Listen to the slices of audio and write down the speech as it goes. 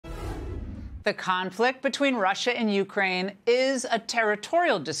The conflict between Russia and Ukraine is a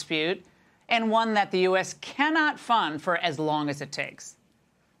territorial dispute and one that the U.S. cannot fund for as long as it takes.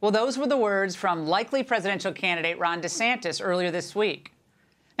 Well, those were the words from likely presidential candidate Ron DeSantis earlier this week.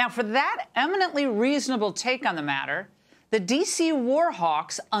 Now, for that eminently reasonable take on the matter, the D.C. war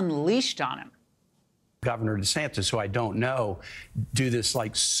hawks unleashed on him. Governor DeSantis, who I don't know, do this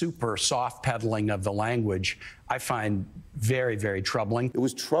like super soft pedaling of the language, I find very, very troubling. It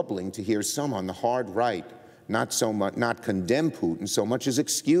was troubling to hear some on the hard right not condemn Putin so much as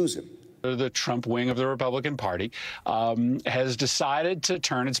excuse him. The Trump wing of the Republican Party has decided to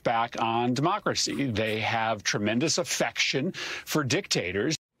turn its back on democracy. They have tremendous affection for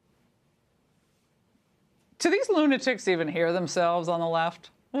dictators. Do these lunatics even hear themselves on the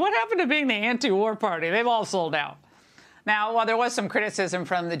left? What happened to being the anti-war party? They've all sold out. Now, while there was some criticism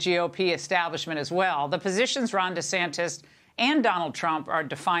from the GOP establishment as well, the positions Ron DeSantis and Donald Trump are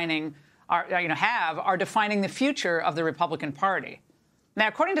defining the future of the Republican Party. Now,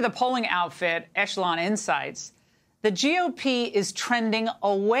 according to the polling outfit Echelon Insights, the GOP is trending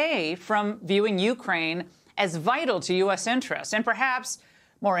away from viewing Ukraine as vital to U.S. interests. And perhaps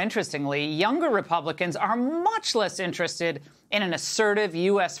more interestingly, younger Republicans are much less interested in an assertive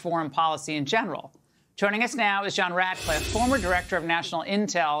U.S. foreign policy in general. Joining us now is John Ratcliffe, former director of national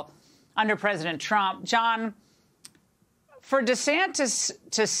intel under President Trump. John, for DeSantis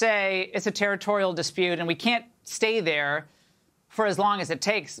to say it's a territorial dispute and we can't stay there for as long as it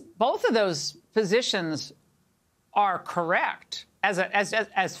takes, both of those positions are correct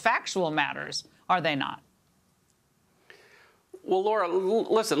as factual matters, are they not? Well, Laura,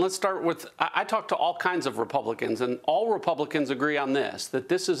 listen, let's start with, I talk to all kinds of Republicans, and all Republicans agree on this, that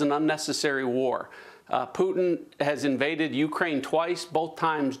this is an unnecessary war. Putin has invaded Ukraine twice. Both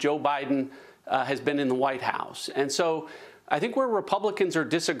times Joe Biden has been in the White House. And so I think where Republicans are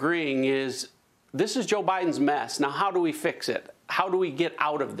disagreeing is this is Joe Biden's mess. Now, how do we fix it? How do we get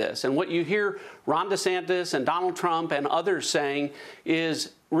out of this? And what you hear Ron DeSantis and Donald Trump and others saying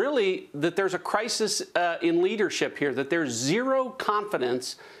is really that there's a crisis in leadership here, that there's zero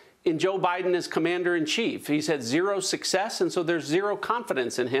confidence in Joe Biden as commander-in-chief. He's had zero success, and so there's zero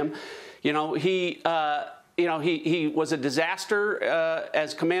confidence in him. He was a disaster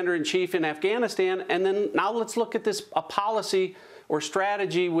as commander-in-chief in Afghanistan, and then now let's look at this policy or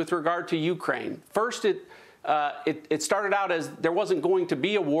strategy with regard to Ukraine. First, it started out as there wasn't going to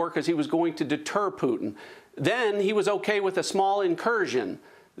be a war because he was going to deter Putin. Then he was okay with a small incursion.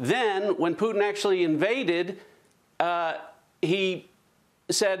 Then, when Putin actually invaded, he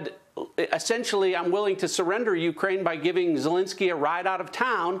said, essentially, I'm willing to surrender Ukraine by giving Zelensky a ride out of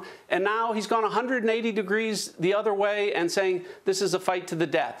town. And now he's gone 180 degrees the other way and saying this is a fight to the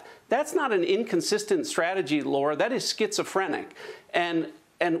death. That's not an inconsistent strategy, Laura. That is schizophrenic. And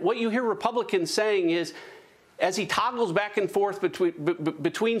what you hear Republicans saying is, as he toggles back and forth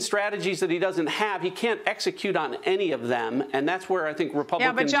between strategies that he doesn't have, he can't execute on any of them. And that's where I think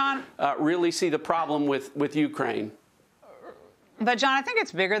Republicans really see the problem with Ukraine. But, John, I think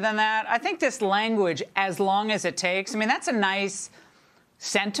it's bigger than that. I think this language, as long as it takes, I mean, that's a nice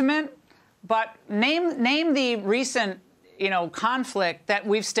sentiment. But name the recent, conflict that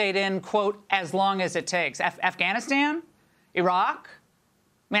we've stayed in, quote, as long as it takes. Afghanistan? Iraq?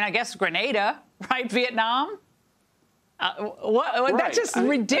 I mean, I guess Grenada, right? Vietnam? That's just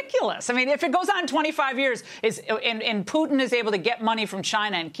ridiculous. I mean, if it goes on 25 years and Putin is able to get money from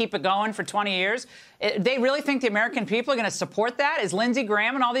China and keep it going for 20 years, they really think the American people are going to support that? Is Lindsey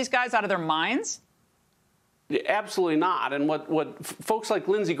Graham and all these guys out of their minds? Absolutely not. And what folks like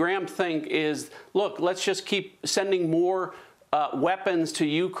Lindsey Graham think is, look, let's just keep sending more weapons to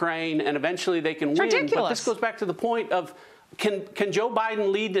Ukraine and eventually they can win. Ridiculous. But this goes back to the point of, can Joe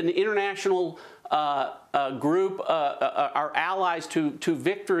Biden lead an international group, our allies, to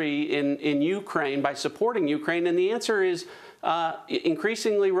victory in Ukraine by supporting Ukraine? And the answer is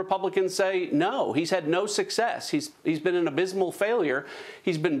increasingly Republicans say no. He's had no success. He's been an abysmal failure.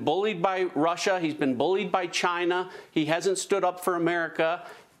 He's been bullied by Russia. He's been bullied by China. He hasn't stood up for America.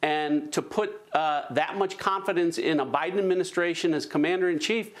 And to put that much confidence in a Biden administration as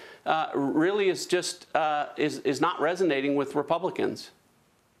commander-in-chief really is just is not resonating with Republicans.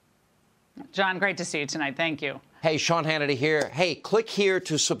 John, great to see you tonight. Thank you. Hey, Sean Hannity here. Hey, click here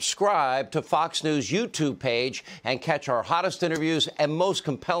to subscribe to Fox News YouTube page and catch our hottest interviews and most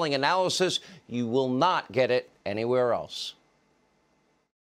compelling analysis. You will not get it anywhere else.